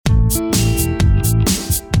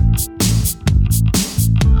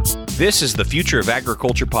This is the Future of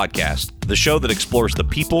Agriculture podcast, the show that explores the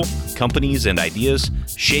people, companies, and ideas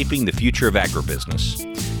shaping the future of agribusiness.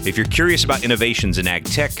 If you're curious about innovations in ag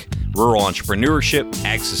tech, rural entrepreneurship,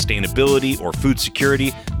 ag sustainability, or food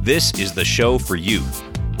security, this is the show for you.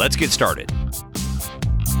 Let's get started.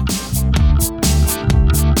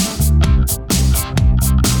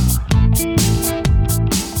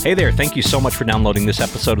 Hey there, thank you so much for downloading this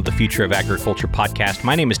episode of the Future of Agriculture podcast.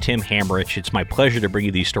 My name is Tim Hammerich. It's my pleasure to bring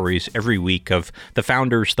you these stories every week of the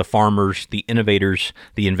founders, the farmers, the innovators,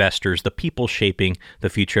 the investors, the people shaping the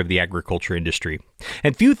future of the agriculture industry.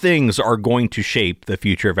 And few things are going to shape the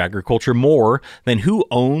future of agriculture more than who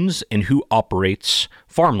owns and who operates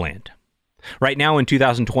farmland. Right now in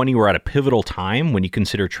 2020, we're at a pivotal time when you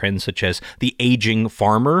consider trends such as the aging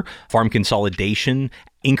farmer, farm consolidation,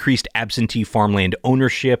 increased absentee farmland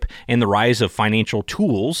ownership, and the rise of financial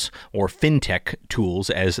tools, or fintech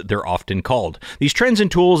tools as they're often called. These trends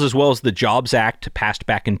and tools, as well as the Jobs Act passed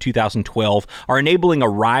back in 2012, are enabling a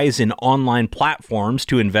rise in online platforms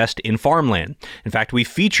to invest in farmland. In fact, we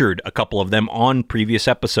featured a couple of them on previous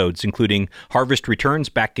episodes, including Harvest Returns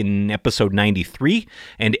back in episode 93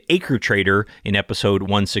 and AcreTrader in episode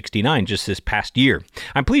 169 just this past year.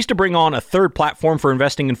 I'm pleased to bring on a third platform for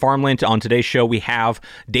investing in farmland. On today's show, we have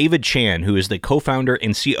David Chan, who is the co-founder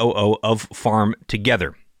and COO of Farm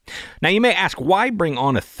Together. Now, you may ask, why bring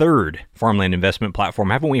on a third farmland investment platform?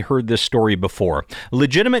 Haven't we heard this story before?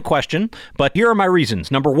 Legitimate question, but here are my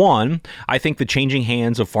reasons. Number one, I think the changing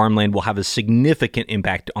hands of farmland will have a significant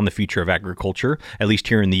impact on the future of agriculture, at least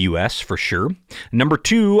here in the U.S., for sure. Number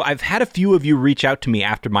two, I've had a few of you reach out to me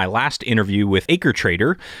after my last interview with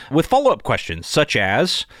AcreTrader with follow-up questions, such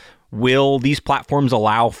as, will these platforms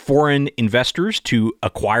allow foreign investors to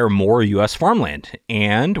acquire more U.S. farmland?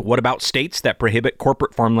 And what about states that prohibit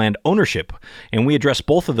corporate farmland ownership? And we address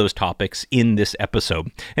both of those topics in this episode.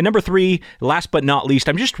 And number three, last but not least,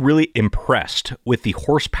 I'm just really impressed with the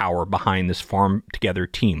horsepower behind this Farm Together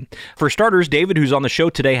team. For starters, David, who's on the show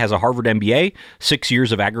today, has a Harvard MBA, 6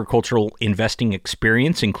 years of agricultural investing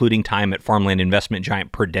experience, including time at farmland investment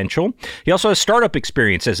giant Prudential. He also has startup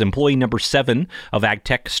experience as employee number 7 of ag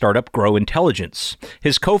tech startup Grow Intelligence.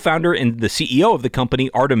 His co-founder and the CEO of the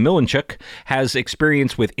company, Artem Milanchuk, has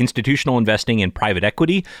experience with institutional investing and private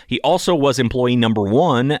equity. He also was employee number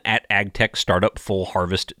 1 at ag tech startup Full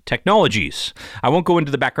Harvest Technologies. I won't go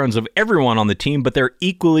into the backgrounds of everyone on the team, but they're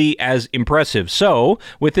equally as impressive. So,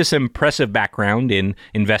 with this impressive background in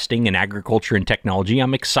investing in agriculture and technology,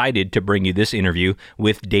 I'm excited to bring you this interview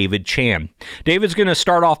with David Chan. David's going to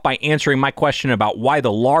start off by answering my question about why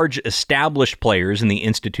the large established players in the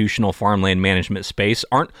institutional farmland management space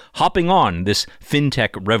aren't hopping on this fintech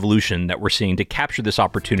revolution that we're seeing to capture this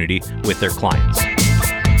opportunity with their clients.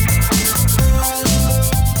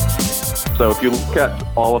 So if you look at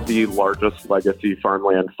all of the largest legacy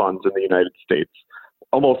farmland funds in the United States,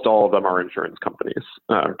 almost all of them are insurance companies.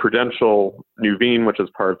 Prudential, Nuveen, which is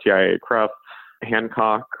part of TIAA-CREF,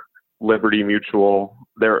 Hancock, Liberty Mutual,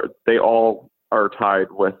 they all are tied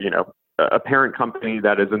with, a parent company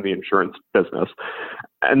that is in the insurance business.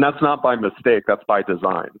 And that's not by mistake, that's by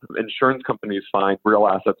design. Insurance companies find real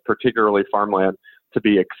assets, particularly farmland, to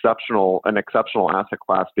be an exceptional asset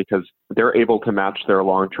class because they're able to match their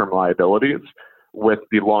long-term liabilities with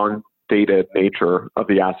the long-dated nature of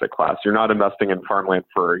the asset class. You're not investing in farmland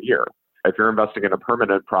for a year. If you're investing in a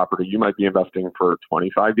permanent property, you might be investing for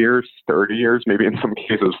 25 years, 30 years, maybe in some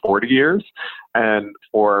cases 40 years. And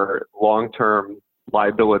for long-term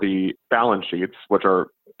liability balance sheets, which are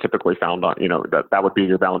typically found on, that would be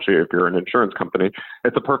your balance sheet if you're an insurance company.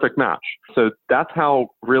 It's a perfect match. So that's how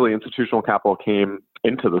really institutional capital came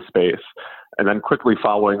into the space. And then quickly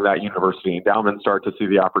following that, university endowments start to see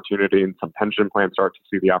the opportunity and some pension plans start to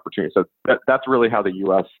see the opportunity. So that's really how the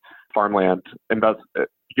U.S.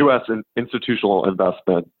 U.S. institutional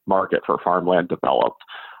investment market for farmland developed.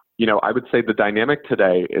 I would say the dynamic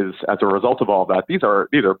today is, as a result of all that, these are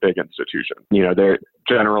big institutions. They're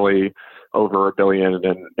generally over $1 billion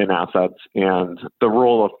in assets, and the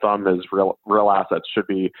rule of thumb is real assets should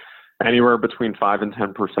be anywhere between 5 and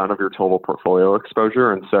 10% of your total portfolio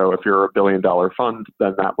exposure. And so, if you're $1 billion fund,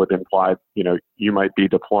 then that would imply you might be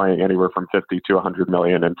deploying anywhere from 50 to 100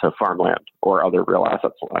 million into farmland or other real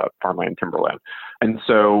assets, farmland, timberland, and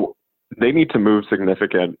so they need to move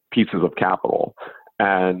significant pieces of capital.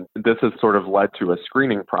 And this has sort of led to a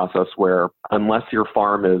screening process where unless your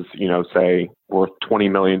farm is, say, worth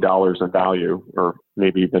 $20 million in value, or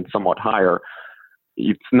maybe even somewhat higher,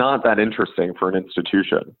 it's not that interesting for an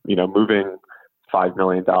institution. Moving $5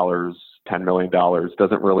 million, $10 million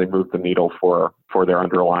doesn't really move the needle for their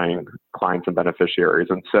underlying clients and beneficiaries.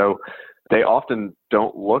 And so they often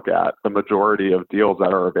don't look at the majority of deals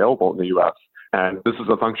that are available in the U.S. And this is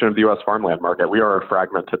a function of the U.S. farmland market. We are a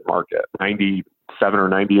fragmented market. 97 or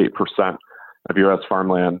 98% of U.S.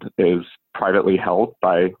 farmland is privately held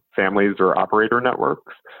by families or operator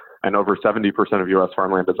networks. And over 70% of U.S.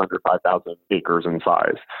 farmland is under 5,000 acres in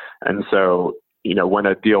size. And so, when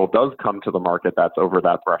a deal does come to the market that's over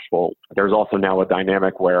that threshold, there's also now a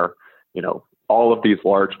dynamic where, all of these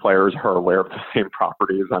large players are aware of the same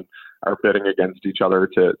properties and are bidding against each other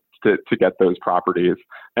to get those properties.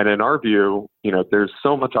 And in our view, there's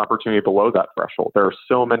so much opportunity below that threshold. There are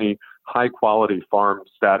so many high quality farms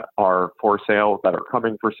that are for sale, that are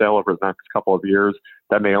coming for sale over the next couple of years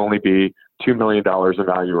that may only be $2 million in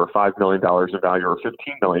value or $5 million in value or $15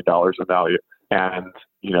 million in value. And,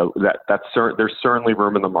 there's certainly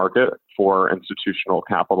room in the market for institutional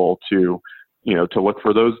capital to look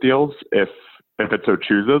for those deals if it so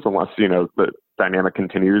chooses, unless, the dynamic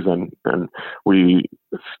continues and we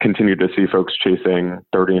continue to see folks chasing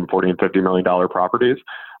 $30 and $40 and $50 million properties.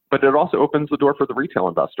 But it also opens the door for the retail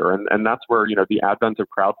investor. And that's where, the advent of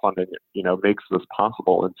crowdfunding, makes this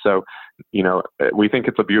possible. And so, we think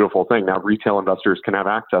it's a beautiful thing. Now, retail investors can have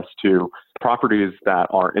access to properties that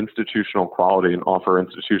are institutional quality and offer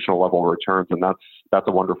institutional level returns. And that's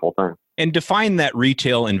a wonderful thing. And define that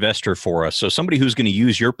retail investor for us. So somebody who's going to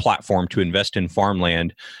use your platform to invest in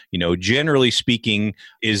farmland, generally speaking,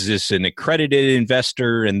 is this an accredited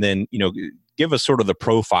investor? And then, give us sort of the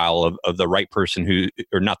profile of the right person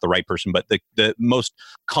or not the right person, but the most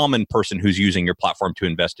common person who's using your platform to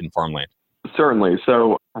invest in farmland. Certainly.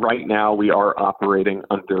 So right now we are operating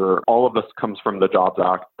under, all of this comes from the Jobs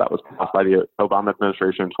Act that was passed by the Obama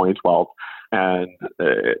administration in 2012 and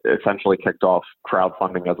essentially kicked off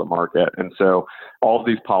crowdfunding as a market. And so all of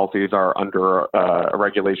these policies are under a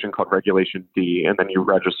regulation called Regulation D, and then you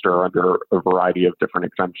register under a variety of different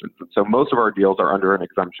exemptions. And so most of our deals are under an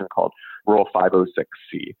exemption called Rule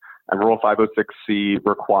 506C. And Rule 506C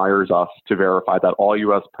requires us to verify that all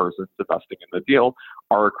U.S. persons investing in the deal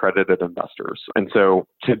are accredited investors. And so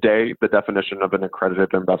today, the definition of an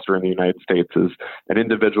accredited investor in the United States is an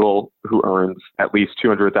individual who earns at least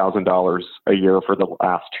 $200,000 a year for the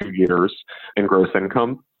last 2 years in gross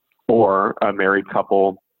income, or a married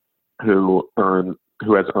couple who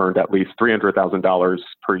has earned at least $300,000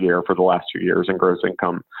 per year for the last 2 years in gross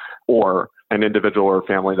income, or an individual or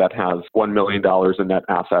family that has $1 million in net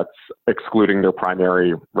assets, excluding their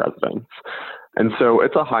primary residence. And so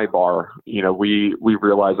it's a high bar. We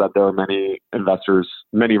realize that there are many investors,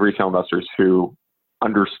 many retail investors who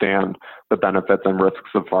understand the benefits and risks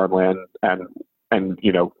of farmland and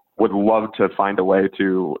would love to find a way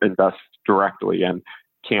to invest directly and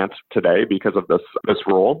can't today because of this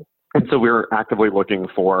rule. And so we're actively looking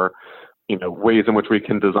for, ways in which we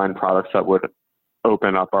can design products that would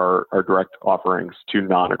open up our direct offerings to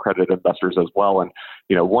non-accredited investors as well. And,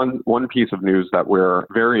 one piece of news that we're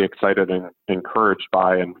very excited and encouraged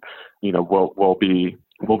by, and, we'll be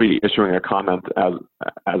issuing a comment as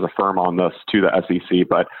a firm on this to the SEC.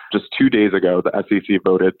 But just 2 days ago, the SEC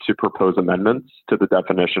voted to propose amendments to the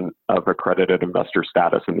definition of accredited investor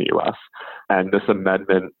status in the U.S. And this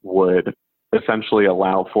amendment would essentially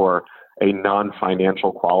allow for a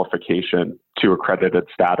non-financial qualification to accredited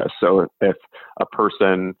status. So if a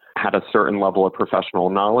person had a certain level of professional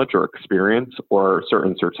knowledge or experience or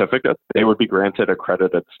certain certificates, they would be granted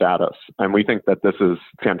accredited status. And we think that this is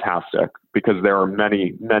fantastic because there are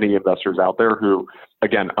many, many investors out there who,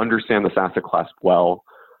 again, understand this asset class well.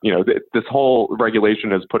 This whole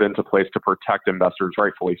regulation is put into place to protect investors,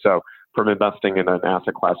 rightfully so, from investing in an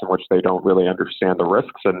asset class in which they don't really understand the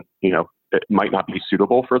risks and, it might not be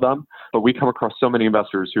suitable for them. But we come across so many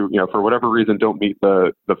investors who, for whatever reason, don't meet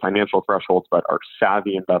the financial thresholds, but are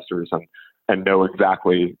savvy investors and know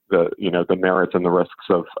exactly the merits and the risks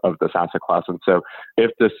of this asset class. And so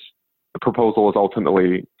if this proposal is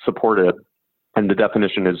ultimately supported and the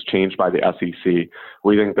definition is changed by the SEC,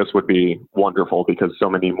 we think this would be wonderful because so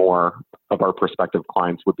many more of our prospective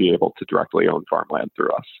clients would be able to directly own farmland through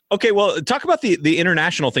us. Okay, well, talk about the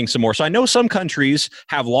international thing some more. So I know some countries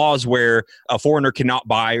have laws where a foreigner cannot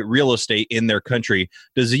buy real estate in their country.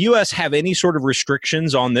 Does the U.S. have any sort of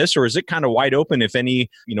restrictions on this, or is it kind of wide open if any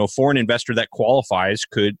foreign investor that qualifies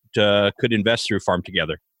could invest through Farm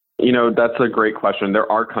Together? That's a great question. There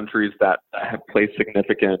are countries that have placed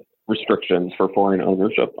significant restrictions for foreign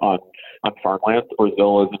ownership on farmland.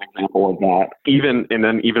 Brazil is an example of that.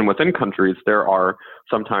 Even within countries, there are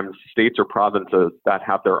sometimes states or provinces that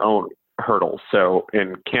have their own hurdles. So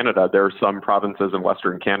in Canada, there are some provinces in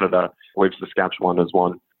Western Canada, I believe Saskatchewan is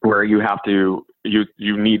one, where you have to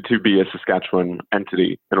you need to be a Saskatchewan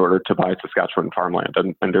entity in order to buy Saskatchewan farmland,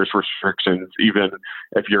 and there's restrictions even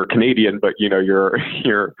if you're Canadian, but you're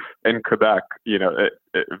in Quebec,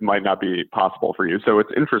 it might not be possible for you. So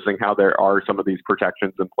it's interesting how there are some of these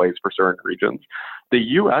protections in place for certain regions. The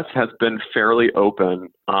U.S. has been fairly open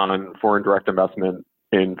on foreign direct investment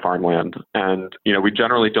in farmland. And, we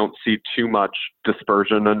generally don't see too much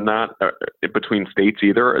dispersion in that between states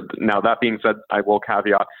either. Now, that being said, I will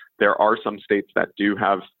caveat, there are some states that do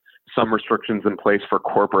have some restrictions in place for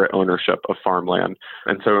corporate ownership of farmland.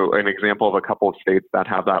 And so an example of a couple of states that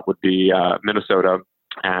have that would be Minnesota.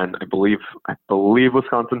 And I believe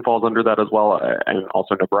Wisconsin falls under that as well, and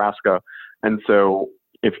also Nebraska. And so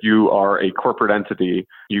if you are a corporate entity,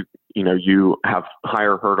 you have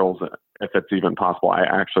higher hurdles, if it's even possible. I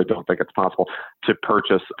actually don't think it's possible to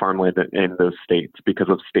purchase farmland in those states because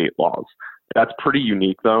of state laws. That's pretty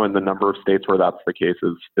unique, though, and the number of states where that's the case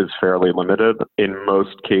is fairly limited. In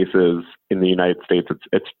most cases in the United States,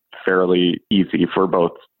 it's fairly easy for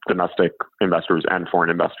both domestic investors and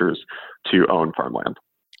foreign investors to own farmland.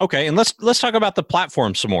 Okay, and let's talk about the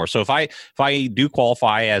platform some more. So if I do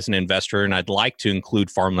qualify as an investor and I'd like to include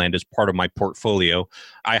farmland as part of my portfolio,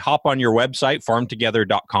 I hop on your website,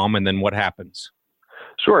 farmtogether.com, and then what happens?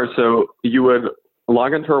 Sure. So you would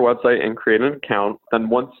log into our website and create an account. Then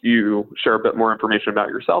once you share a bit more information about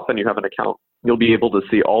yourself and you have an account, you'll be able to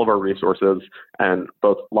see all of our resources and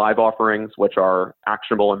both live offerings, which are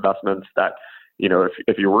actionable investments that,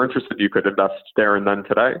 if you were interested, you could invest there and then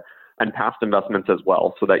today, and past investments as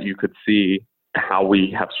well, so that you could see how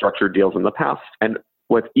we have structured deals in the past. And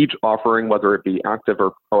with each offering, whether it be active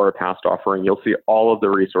or a past offering, you'll see all of the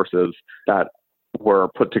resources that were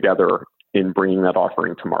put together in bringing that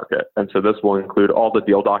offering to market. And so this will include all the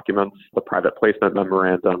deal documents, the private placement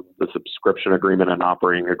memorandum, the subscription agreement and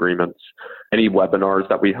operating agreements, any webinars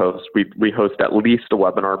that we host. We host at least a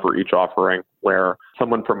webinar for each offering where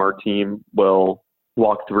someone from our team will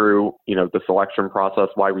walk through, the selection process,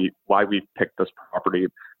 why we picked this property,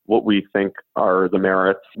 what we think are the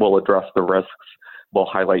merits. We'll address the risks. We'll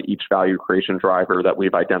highlight each value creation driver that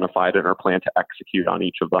we've identified and our plan to execute on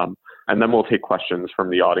each of them. And then we'll take questions from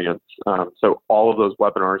the audience. So all of those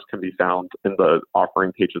webinars can be found in the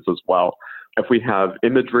offering pages as well. If we have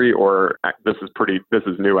imagery, or this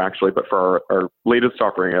is new actually, but for our latest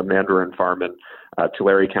offering, a mandarin farm in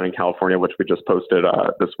Tulare County, California, which we just posted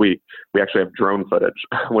this week, we actually have drone footage,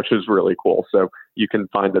 which is really cool. So you can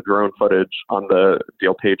find the drone footage on the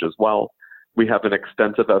deal page as well. We have an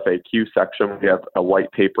extensive FAQ section. We have a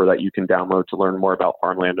white paper that you can download to learn more about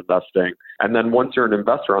farmland investing. And then once you're an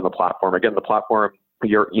investor on the platform, again, the platform,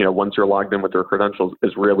 once you're logged in with your credentials,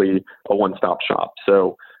 is really a one-stop shop.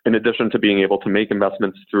 So in addition to being able to make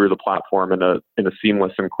investments through the platform in a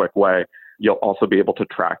seamless and quick way, you'll also be able to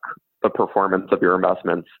track the performance of your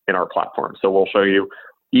investments in our platform. So we'll show you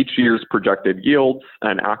each year's projected yields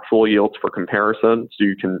and actual yields for comparison, so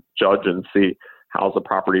you can judge and see how's the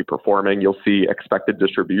property performing. You'll see expected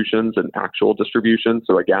distributions and actual distributions.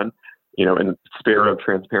 So again, in spirit of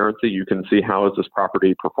transparency, you can see how is this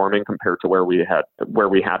property performing compared to where we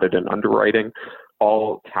had it in underwriting.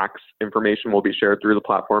 All tax information will be shared through the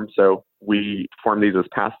platform. So we form these as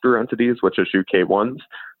pass-through entities, which issue K1s.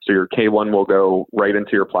 So your K1 will go right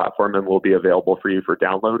into your platform and will be available for you for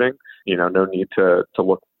downloading. No need to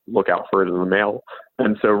look out for it in the mail.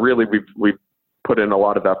 And so really, we've put in a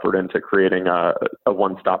lot of effort into creating a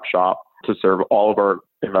one-stop shop to serve all of our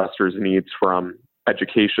investors' needs, from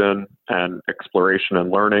education and exploration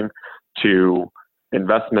and learning to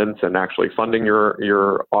investments and actually funding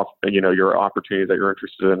your opportunities that you're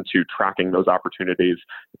interested in, to tracking those opportunities,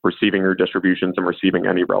 receiving your distributions, and receiving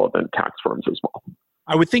any relevant tax forms as well.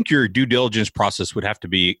 I would think your due diligence process would have to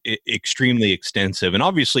be extremely extensive, and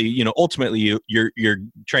obviously, ultimately you're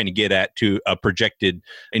trying to get at to a projected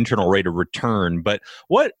internal rate of return. But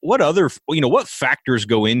what other what factors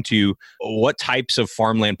go into what types of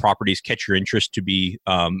farmland properties catch your interest to be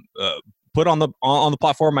put on the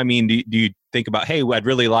platform? I mean, do you think about, hey, I'd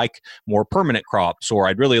really like more permanent crops, or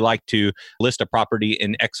I'd really like to list a property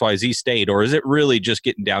in XYZ state, or is it really just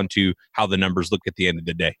getting down to how the numbers look at the end of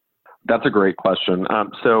the day? That's a great question.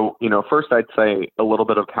 So, first I'd say a little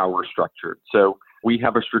bit of how we're structured. So we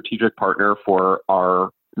have a strategic partner for our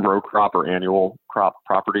row crop or annual crop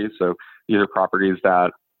properties. So these are properties that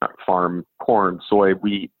farm corn, soy,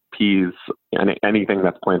 wheat, peas, and anything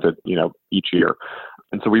that's planted, each year.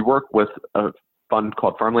 And so we work with a fund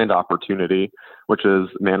called Farmland Opportunity, which is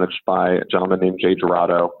managed by a gentleman named Jay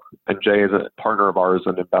Gerardo. And Jay is a partner of ours,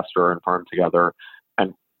 an investor in Farm Together.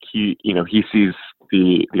 And he sees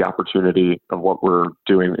the opportunity of what we're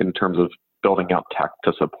doing in terms of building out tech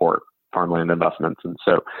to support farmland investments. And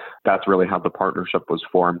so that's really how the partnership was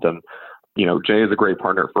formed. And Jay is a great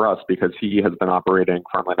partner for us because he has been operating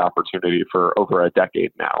Farmland Opportunity for over a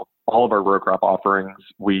decade now. All of our row crop offerings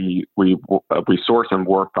we source and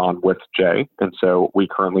work on with Jay, and so we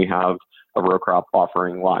currently have a row crop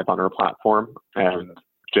offering live on our platform. And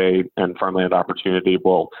Jay and Farmland Opportunity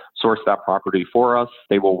will source that property for us.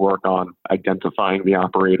 They will work on identifying the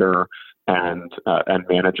operator and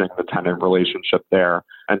managing the tenant relationship there.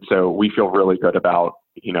 And so we feel really good about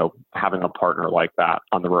having a partner like that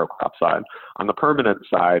on the row crop side. On the permanent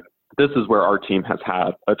side, this is where our team has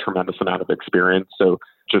had a tremendous amount of experience. So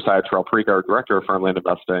Josiah Terrell-Preek, our director of farmland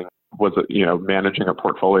investing, was managing a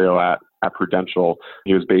portfolio at Prudential.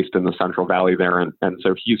 He was based in the Central Valley there, and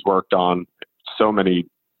so he's worked on so many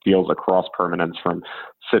deals across permanence, from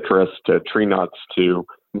citrus to tree nuts to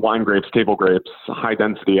wine grapes, table grapes, high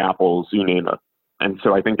density apples, you name it. And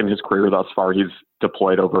so I think in his career thus far, he's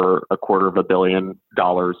deployed over $250 million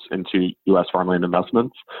into U.S. farmland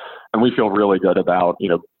investments. And we feel really good about,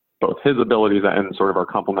 both his abilities and sort of our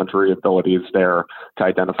complementary abilities there to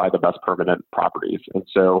identify the best permanent properties. And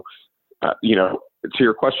so, to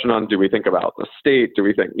your question on, do we think about the state? Do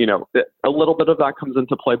we think, a little bit of that comes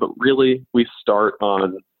into play, but really we start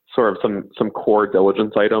on sort of some core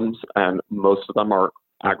diligence items, and most of them are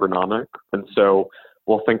agronomic. And so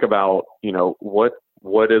we'll think about, what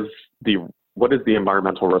is the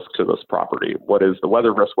environmental risk to this property? What is the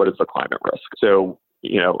weather risk? What is the climate risk? So,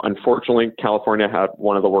 unfortunately, California had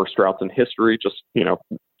one of the worst droughts in history just,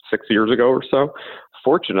 6 years ago or so.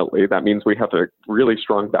 Fortunately, that means we have a really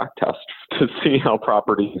strong back test to see how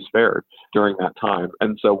properties fared during that time.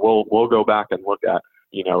 And so we'll go back and look at,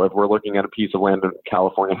 if we're looking at a piece of land in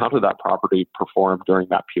California, how did that property perform during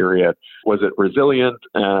that period? Was it resilient?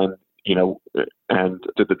 And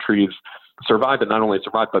did the trees survive, and not only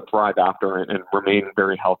survive, but thrive after and remain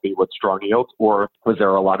very healthy with strong yields? Or was there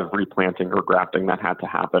a lot of replanting or grafting that had to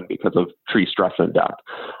happen because of tree stress and death?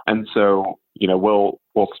 And so,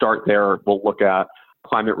 we'll start there. We'll look at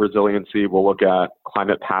climate resiliency. We'll look at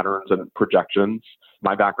climate patterns and projections.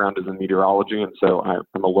 My background is in meteorology, and so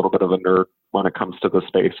I'm a little bit of a nerd when it comes to the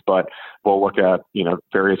space, but we'll look at,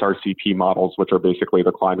 various RCP models, which are basically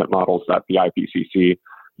the climate models that the IPCC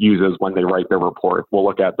uses when they write their report. We'll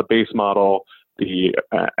look at the base model,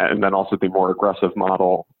 and then also the more aggressive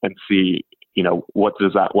model, and see, what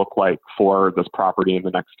does that look like for this property in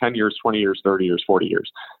the next 10 years, 20 years, 30 years, 40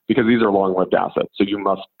 years, because these are long-lived assets. So you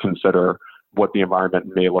must consider what the environment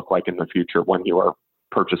may look like in the future when you are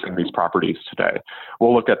purchasing these properties today.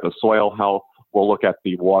 We'll look at the soil health. We'll look at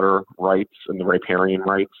the water rights and the riparian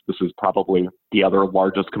rights. This is probably the other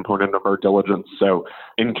largest component of our diligence. So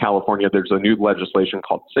in California, there's a new legislation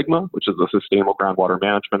called SGMA, which is the Sustainable Groundwater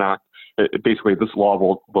Management Act. Basically, this law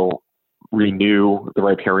will renew the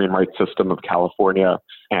riparian rights system of California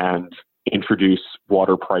and introduce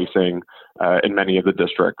water pricing in many of the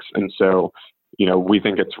districts. And so, we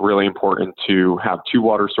think it's really important to have two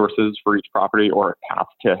water sources for each property, or a path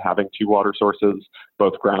to having two water sources,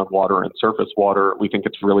 both groundwater and surface water. We think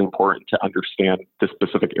it's really important to understand the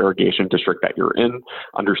specific irrigation district that you're in,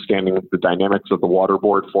 understanding the dynamics of the water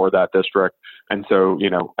board for that district. And so,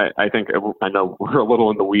 I know we're a little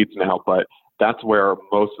in the weeds now, but that's where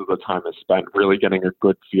most of the time is spent, really getting a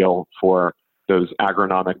good feel for those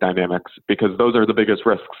agronomic dynamics, because those are the biggest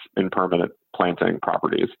risks in permanent planting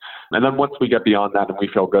properties. And then once we get beyond that and we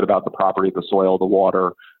feel good about the property, the soil, the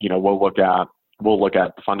water, we'll look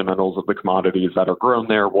at the fundamentals of the commodities that are grown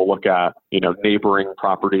there. We'll look at, neighboring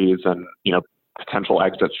properties and, potential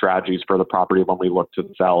exit strategies for the property when we look to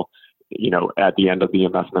sell, at the end of the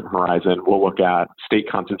investment horizon. We'll look at state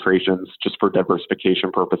concentrations just for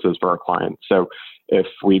diversification purposes for our clients. So if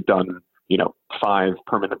we've done 5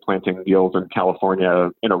 permanent planting deals in California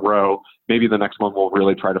in a row, maybe the next one we'll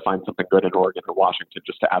really try to find something good in Oregon or Washington,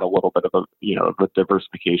 just to add a little bit of a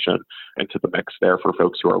diversification into the mix there for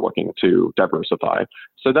folks who are looking to diversify.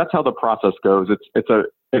 So that's how the process goes. It's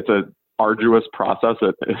a arduous process.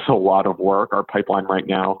 It's a lot of work. Our pipeline right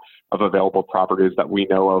now of available properties that we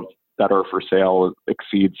know of that are for sale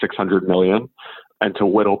exceeds $600 million, and to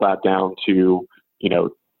whittle that down to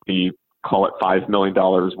the call it $5 million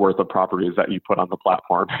worth of properties that you put on the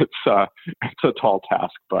platform. It's a tall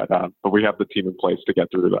task, but we have the team in place to get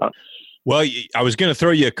through that. Well, I was going to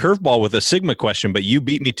throw you a curveball with a SGMA question, but you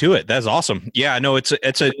beat me to it. That's awesome. Yeah, no, it's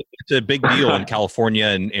a big deal in California,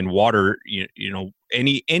 and water.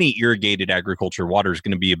 Any irrigated agriculture, water is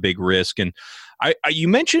going to be a big risk. And you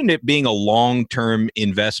mentioned it being a long-term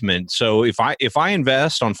investment. So if I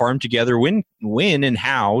invest on Farm Together, when and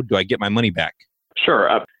how do I get my money back?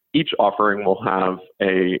 Sure. Each offering will have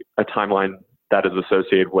a timeline that is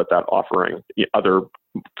associated with that offering. Other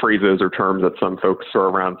phrases or terms that some folks throw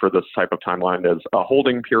around for this type of timeline is a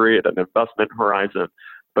holding period, an investment horizon.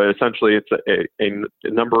 But essentially, it's a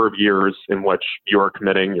number of years in which you are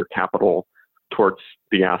committing your capital towards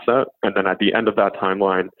the asset. And then at the end of that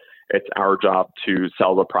timeline, it's our job to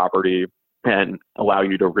sell the property and allow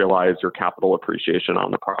you to realize your capital appreciation on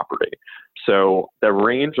the property. So the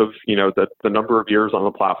range of, the number of years on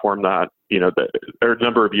the platform that, or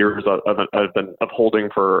number of years of holding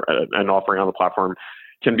for an offering on the platform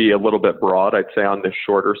can be a little bit broad. I'd say on the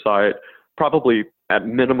shorter side, probably at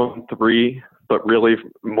minimum 3, but really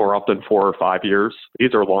more often 4 or 5 years.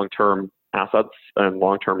 These are long-term assets and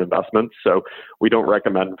long-term investments. So we don't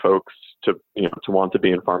recommend folks to want to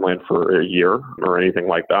be in farmland for a year or anything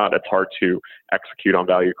like that. It's hard to execute on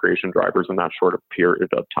value creation drivers in that short period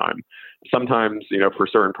of time. Sometimes, for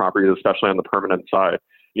certain properties, especially on the permanent side,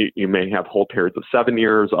 you may have hold periods of 7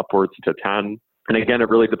 years, upwards to 10. And again, it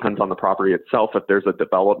really depends on the property itself. If there's a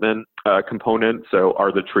development component, so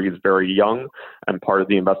are the trees very young? And part of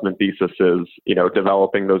the investment thesis is,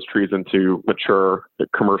 developing those trees into mature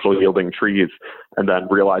commercial yielding trees and then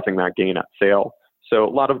realizing that gain at sale. So a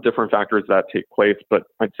lot of different factors that take place, but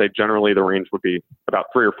I'd say generally the range would be about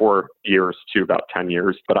 3 or 4 years to about 10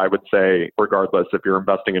 years. But I would say, regardless, if you're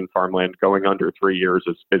investing in farmland, going under 3 years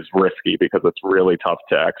is risky because it's really tough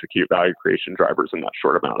to execute value creation drivers in that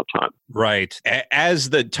short amount of time. Right.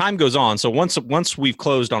 As the time goes on, so once we've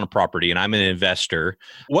closed on a property and I'm an investor,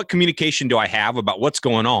 what communication do I have about what's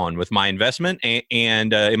going on with my investment?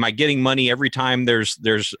 And am I getting money every time there's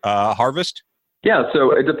harvest? Yeah, so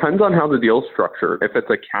it depends on how the deal is structured. If it's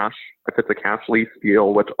a cash lease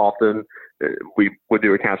deal, which often we would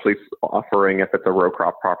do a cash lease offering if it's a row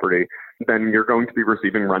crop property, then you're going to be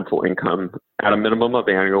receiving rental income at a minimum of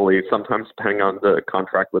annually, sometimes depending on the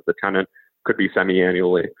contract with the tenant, could be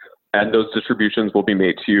semi-annually. And those distributions will be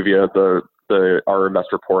made to you via our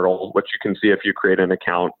investor portal, which you can see if you create an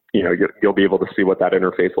account. You'll be able to see what that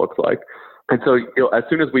interface looks like. And so as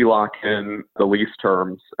soon as we lock in the lease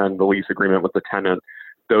terms and the lease agreement with the tenant,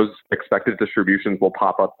 those expected distributions will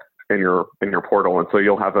pop up in your portal. And so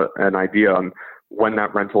you'll have an idea on when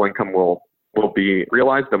that rental income will be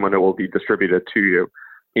realized and when it will be distributed to you.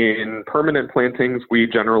 In permanent plantings, we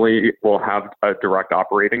generally will have a direct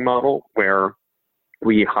operating model where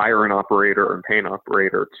we hire an operator and pay an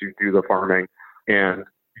operator to do the farming, and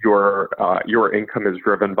your income is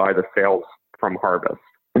driven by the sales from harvest.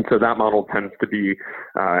 And so that model tends to be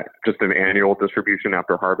just an annual distribution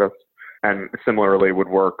after harvest. And similarly would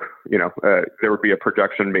work, there would be a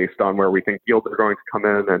projection based on where we think yields are going to come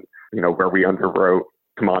in and, where we underwrote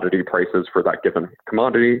commodity prices for that given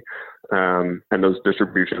commodity. And those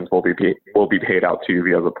distributions will be paid out to you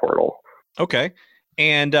via the portal. Okay.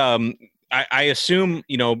 And I assume,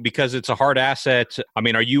 because it's a hard asset,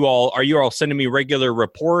 are you all sending me regular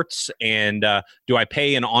reports, and do I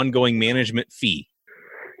pay an ongoing management fee?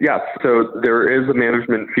 Yes. So there is a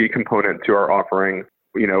management fee component to our offering.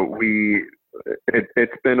 It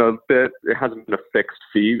hasn't been a fixed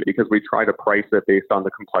fee because we try to price it based on the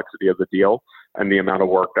complexity of the deal and the amount of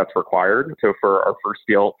work that's required. So for our first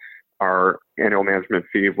deal, our annual management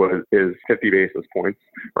fee is 50 basis points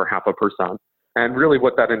or 0.5%. And really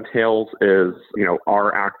what that entails is,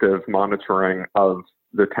 our active monitoring of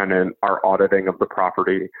the tenant, our auditing of the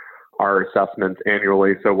property, our assessments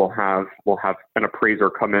annually. So we'll have an appraiser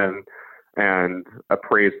come in and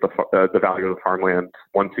appraise the value of the farmland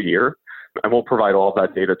once a year. And we'll provide all of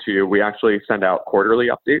that data to you. We actually send out quarterly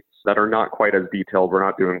updates that are not quite as detailed. We're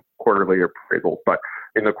not doing quarterly appraisals, but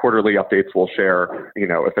in the quarterly updates, we'll share,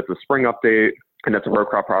 if it's a spring update and it's a row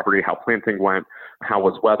crop property, how planting went, how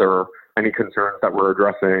was weather, any concerns that we're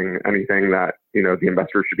addressing, anything that, the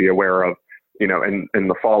investors should be aware of, in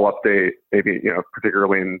the fall update, maybe,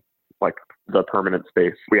 particularly in like the permanent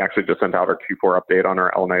space. We actually just sent out our Q4 update on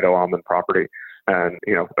our El Nido almond property. And,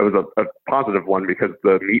 it was a positive one because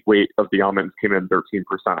the meat weight of the almonds came in 13%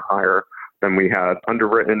 higher than we had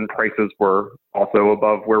underwritten. Prices were also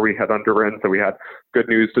above where we had underwritten. So we had good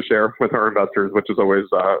news to share with our investors, which is always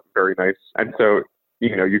very nice. And so,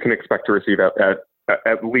 you can expect to receive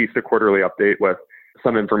at least a quarterly update with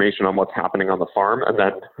some information on what's happening on the farm, and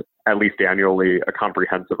then at least annually a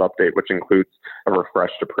comprehensive update, which includes a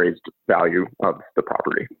refreshed appraised value of the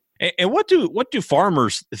property. And what do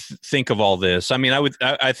farmers think of all this?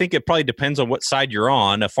 I think it probably depends on what side you're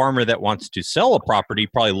on. A farmer that wants to sell a property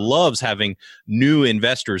probably loves having new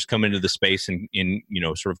investors come into the space and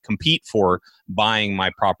sort of compete for buying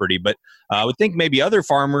my property. But I would think maybe other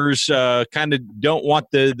farmers kind of don't want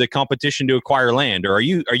the competition to acquire land. Or are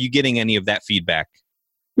you getting any of that feedback?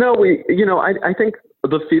 No, I think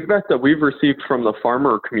The feedback that we've received from the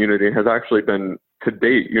farmer community has actually been, to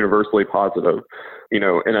date, universally positive. In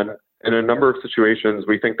a number of situations,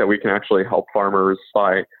 we think that we can actually help farmers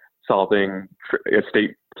by solving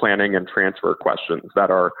estate planning and transfer questions that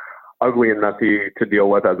are ugly and messy to deal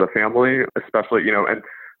with as a family, especially, and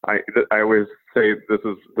I always say this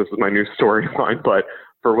is my new storyline, but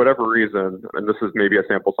for whatever reason, and this is maybe a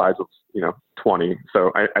sample size of 20.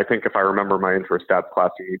 So I think if I remember my intro stats class,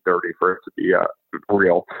 you need 30 for it to be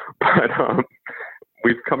real. But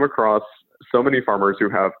we've come across so many farmers who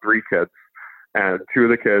have 3 kids, and 2 of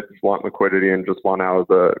the kids want liquidity and just want out of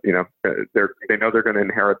the, they know they're going to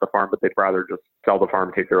inherit the farm, but they'd rather just sell the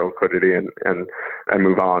farm, take their liquidity, and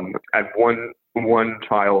move on. And one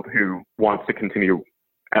child who wants to continue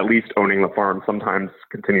at least owning the farm, sometimes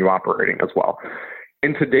continue operating as well.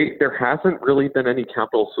 And to date, there hasn't really been any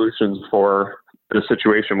capital solutions for the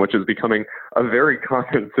situation, which is becoming a very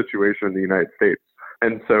common situation in the United States.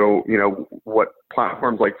 And so, what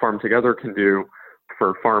platforms like Farm Together can do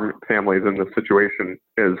for farm families in this situation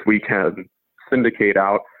is we can syndicate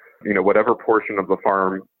out, whatever portion of the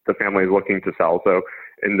farm the family is looking to sell. So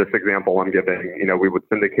in this example I'm giving, we would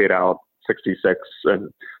syndicate out 66 and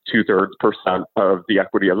 2/3% of the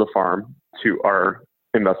equity of the farm to our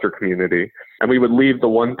investor community. And we would leave the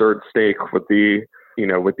 1/3 stake with the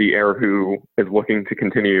heir who is looking to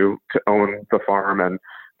continue to own the farm. And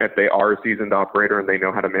if they are a seasoned operator and they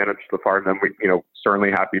know how to manage the farm, then we,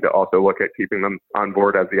 certainly happy to also look at keeping them on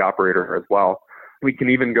board as the operator as well. We can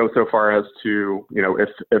even go so far as to,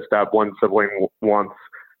 if that one sibling wants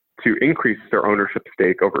to increase their ownership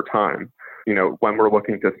stake over time, when we're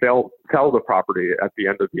looking to sell the property at the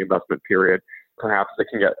end of the investment period, perhaps they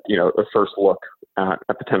can get, a first look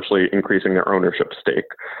at potentially increasing their ownership stake.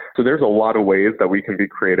 So there's a lot of ways that we can be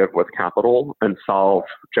creative with capital and solve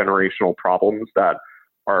generational problems that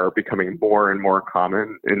are becoming more and more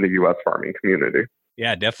common in the U.S. farming community.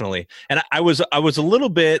 Yeah, definitely. And I was a little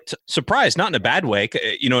bit surprised, not in a bad way,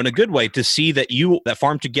 in a good way, to see that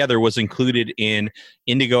Farm Together was included in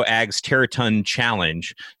Indigo Ag's Terraton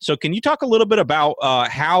Challenge. So can you talk a little bit about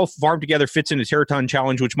how Farm Together fits into Terraton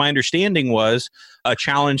Challenge, which my understanding was a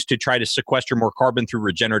challenge to try to sequester more carbon through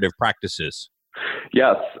regenerative practices?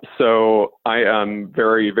 Yes. So I am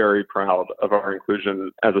very, very proud of our inclusion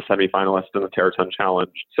as a semifinalist in the Terraton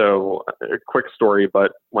Challenge. So a quick story,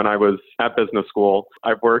 but when I was at business school,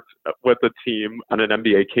 I worked with a team on an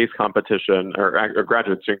MBA case competition or a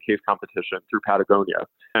graduate student case competition through Patagonia.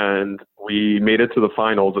 And we made it to the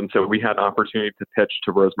finals. And so we had an opportunity to pitch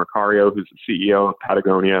to Rose Mercario, who's the CEO of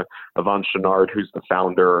Patagonia, Yvon Chouinard, who's the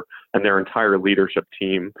founder, and their entire leadership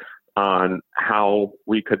team on how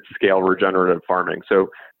we could scale regenerative farming. So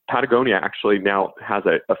Patagonia actually now has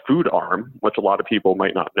a food arm, which a lot of people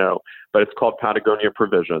might not know, but it's called Patagonia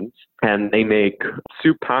Provisions. And they make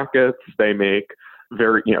soup packets. They make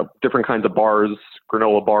very, different kinds of bars,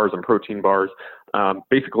 granola bars and protein bars,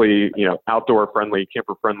 basically, outdoor friendly,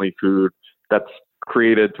 camper friendly food that's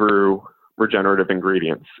created through regenerative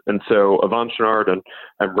ingredients. And so Yvon Chouinard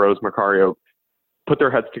and Rose Mercario put their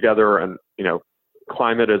heads together, and,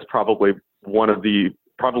 climate is probably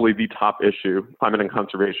the top issue, climate and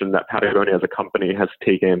conservation, that Patagonia as a company has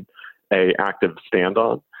taken a active stand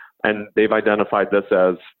on. And they've identified this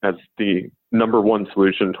as the number one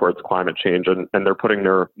solution towards climate change. And they're putting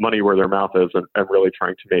their money where their mouth is and really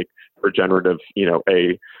trying to make regenerative,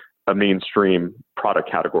 a mainstream product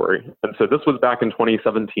category. And so this was back in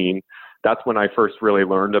 2017. That's when I first really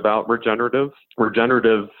learned about regenerative.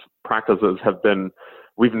 Regenerative practices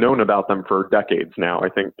we've known about them for decades now. I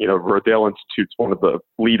think, Rodale Institute's one of the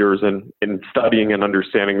leaders in studying and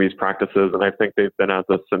understanding these practices. And I think they've been at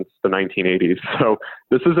this since the 1980s. So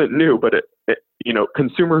this isn't new, but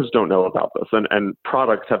consumers don't know about this, and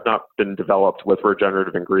products have not been developed with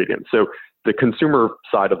regenerative ingredients. So the consumer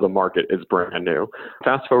side of the market is brand new.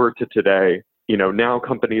 Fast forward to today, now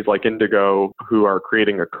companies like Indigo, who are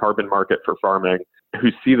creating a carbon market for farming, who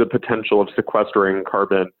see the potential of sequestering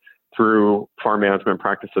carbon through farm management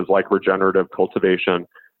practices like regenerative cultivation,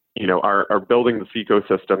 are building this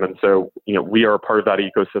ecosystem. And so, we are a part of that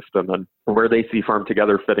ecosystem, and where they see Farm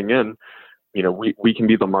Together fitting in, we can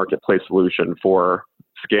be the marketplace solution for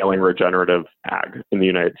scaling regenerative ag in the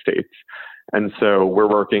United States. And so we're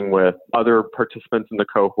working with other participants in the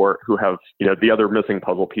cohort who have, the other missing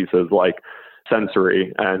puzzle pieces like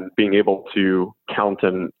sensory and being able to count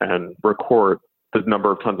and record the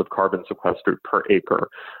number of tons of carbon sequestered per acre.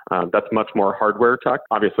 That's much more hardware tech,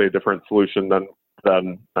 obviously a different solution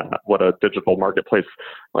than what a digital marketplace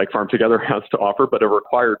like Farm Together has to offer, but a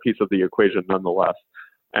required piece of the equation nonetheless.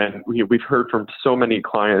 And we've heard from so many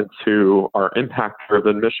clients who are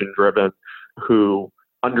impact-driven, mission-driven, who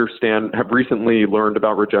have recently learned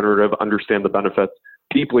about regenerative, understand the benefits,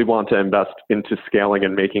 deeply want to invest into scaling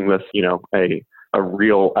and making this, a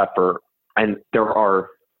real effort. And there are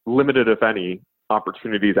limited, if any,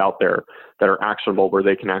 opportunities out there that are actionable where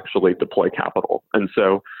they can actually deploy capital. And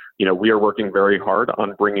so, we are working very hard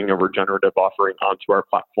on bringing a regenerative offering onto our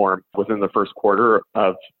platform within the first quarter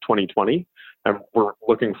of 2020. And we're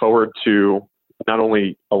looking forward to not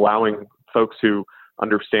only allowing folks who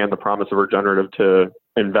understand the promise of regenerative to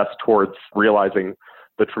invest towards realizing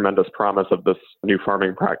the tremendous promise of this new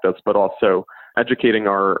farming practice, but also educating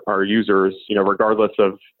our users, regardless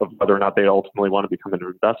of whether or not they ultimately want to become an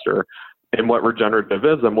investor, in what regenerative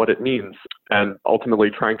is and what it means, and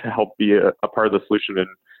ultimately trying to help be a part of the solution in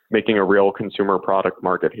making a real consumer product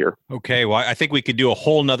market here. Okay. Well, I think we could do a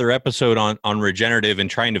whole nother episode on regenerative and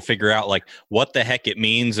trying to figure out what the heck it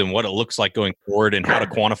means and what it looks like going forward and how to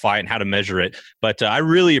quantify it and how to measure it. But I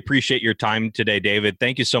really appreciate your time today, David.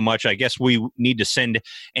 Thank you so much. I guess we need to send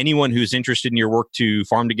anyone who's interested in your work to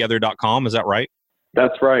farmtogether.com. Is that right?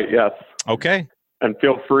 That's right. Yes. Okay. And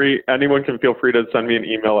anyone can feel free to send me an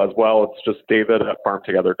email as well. It's just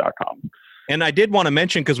david@farmtogether.com. And I did want to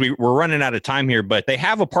mention, because we're running out of time here, but they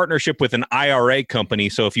have a partnership with an IRA company.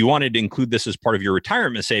 So if you wanted to include this as part of your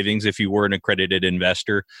retirement savings, if you were an accredited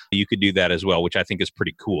investor, you could do that as well, which I think is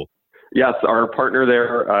pretty cool. Yes, our partner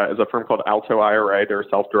there is a firm called Alto IRA. They're a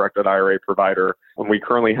self-directed IRA provider. And we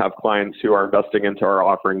currently have clients who are investing into our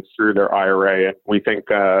offerings through their IRA. And we think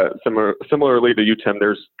similarly to you, Tim,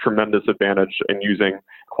 there's tremendous advantage in using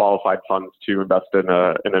qualified funds to invest in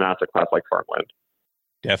an asset class like farmland.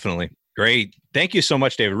 Definitely. Great. Thank you so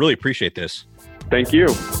much, David. Really appreciate this. Thank you.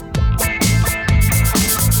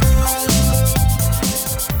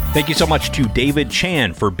 Thank you so much to David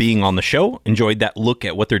Chan for being on the show. Enjoyed that look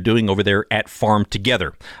at what they're doing over there at Farm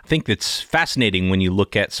Together. I think it's fascinating when you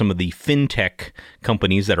look at some of the fintech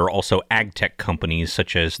companies that are also ag tech companies,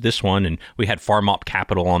 such as this one. And we had FarmOp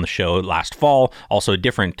Capital on the show last fall, also a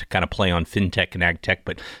different kind of play on fintech and ag tech,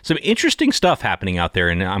 but some interesting stuff happening out there.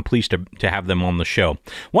 And I'm pleased to have them on the show.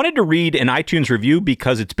 Wanted to read an iTunes review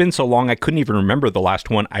because it's been so long, I couldn't even remember the last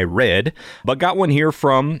one I read, but got one here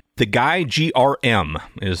from The Guy GRM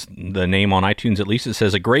is the name on iTunes, at least. It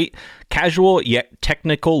says, a great casual yet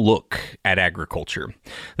technical look at agriculture.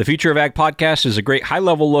 The Future of Ag podcast is a great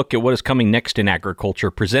high-level look at what is coming next in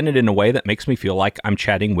agriculture, presented in a way that makes me feel like I'm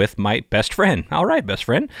chatting with my best friend. All right, best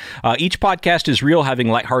friend. Each podcast is real, having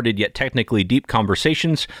lighthearted yet technically deep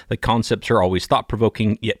conversations. The concepts are always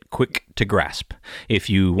thought-provoking yet quick to grasp. If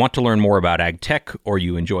you want to learn more about ag tech, or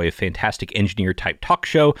you enjoy a fantastic engineer-type talk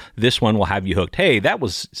show, this one will have you hooked. Hey, that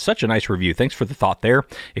was such a nice review. Thanks for the thought there.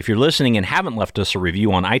 If you're listening and haven't left us a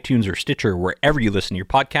review on iTunes or Stitcher, wherever you listen to your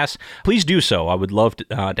podcasts, please do so. I would love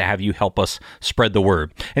to have you help us spread the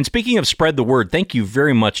word. And speaking of spread the word, thank you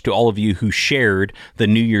very much to all of you who shared the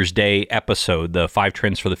New Year's Day episode, the 5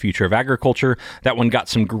 Trends for the Future of Agriculture. That one got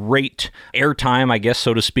some great airtime, I guess,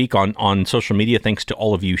 so to speak, on social media. Thanks to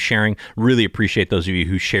all of you sharing. Really appreciate those of you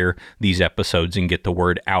who share these episodes and get the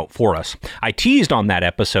word out for us. I teased on that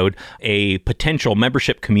episode a potential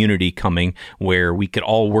membership community coming where we could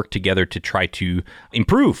all work together to try to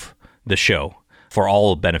improve the show for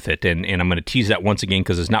all benefit. And I'm going to tease that once again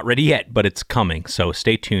because it's not ready yet, but it's coming. So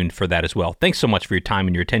stay tuned for that as well. Thanks so much for your time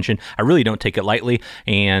and your attention. I really don't take it lightly,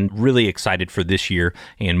 and really excited for this year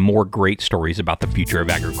and more great stories about the future of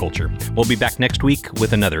agriculture. We'll be back next week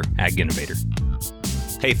with another Ag Innovator.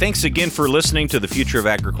 Hey, thanks again for listening to the Future of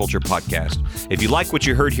Agriculture podcast. If you like what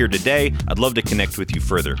you heard here today, I'd love to connect with you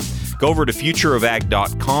further. Go over to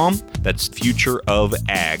futureofag.com, that's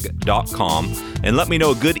futureofag.com, and let me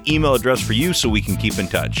know a good email address for you so we can keep in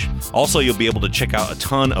touch. Also, you'll be able to check out a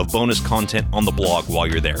ton of bonus content on the blog while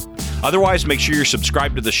you're there. Otherwise, make sure you're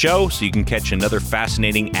subscribed to the show so you can catch another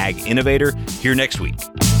fascinating ag innovator here next week.